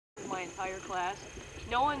my entire class.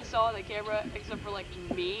 No one saw the camera except for like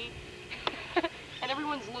me. And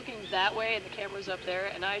everyone's looking that way and the camera's up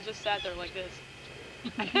there, and I just sat there like this.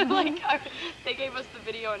 They gave us the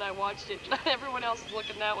video and I watched it, and everyone else is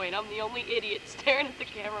looking that way, and I'm the only idiot staring at the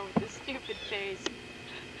camera with this stupid face.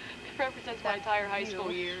 It represents my entire high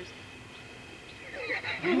school years.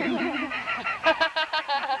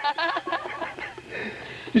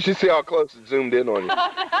 You should see how close it zoomed in on you.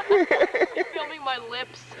 You're filming my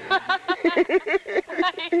lips.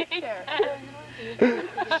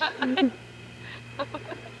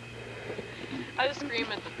 I just scream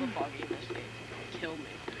at the football game this week. It killed me.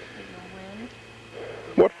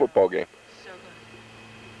 What football game? So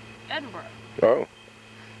good. Edinburgh. Oh.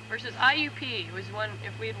 Versus IUP. It was one.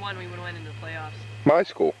 If we had won, we would have went into the playoffs. My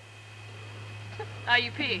school.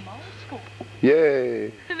 IUP. My school.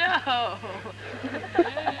 Yay. No.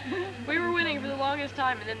 We were winning for the longest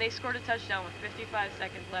time, and then they scored a touchdown with 55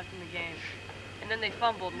 seconds left in the game. And then they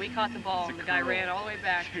fumbled. We caught the ball, and the guy ran all the way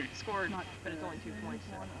back, scored, but it's only 2 points,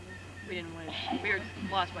 so we didn't win. We were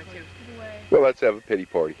lost by 2. Well, let's have a pity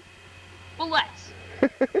party. Well, let's.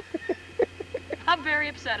 I'm very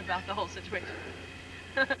upset about the whole situation.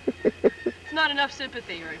 It's not enough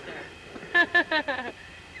sympathy right there.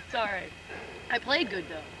 It's alright. I played good,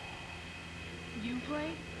 though. You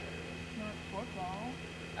played? Not football.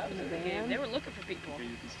 I was in the game. They were looking for people.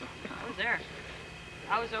 I was there.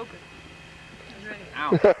 I was open. I was ready.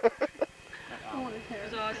 Ow. It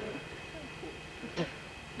was awesome.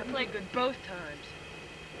 I played good both times.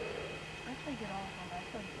 I played good all the time. I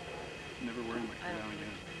played good. Never wearing my hair down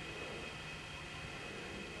again.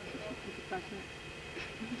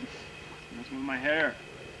 Messing with my hair.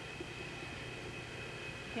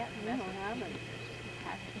 Can't mess with me.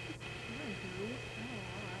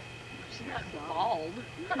 She's not bald.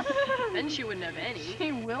 Then she wouldn't have any.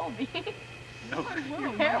 She will be. No.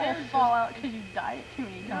 Your hair will fall out because you dyed it too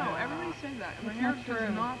many times. No, everybody says that. My hair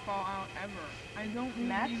does not fall out ever. I don't need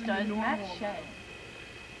Matt's even does. normal. Matt's shed.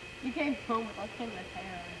 You came home with like him with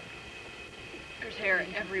hair. There's hair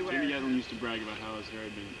everywhere. Jamie Yadlin used to brag about how his hair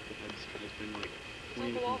has been like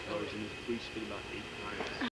 20 different colors and his bleached it about 8 times.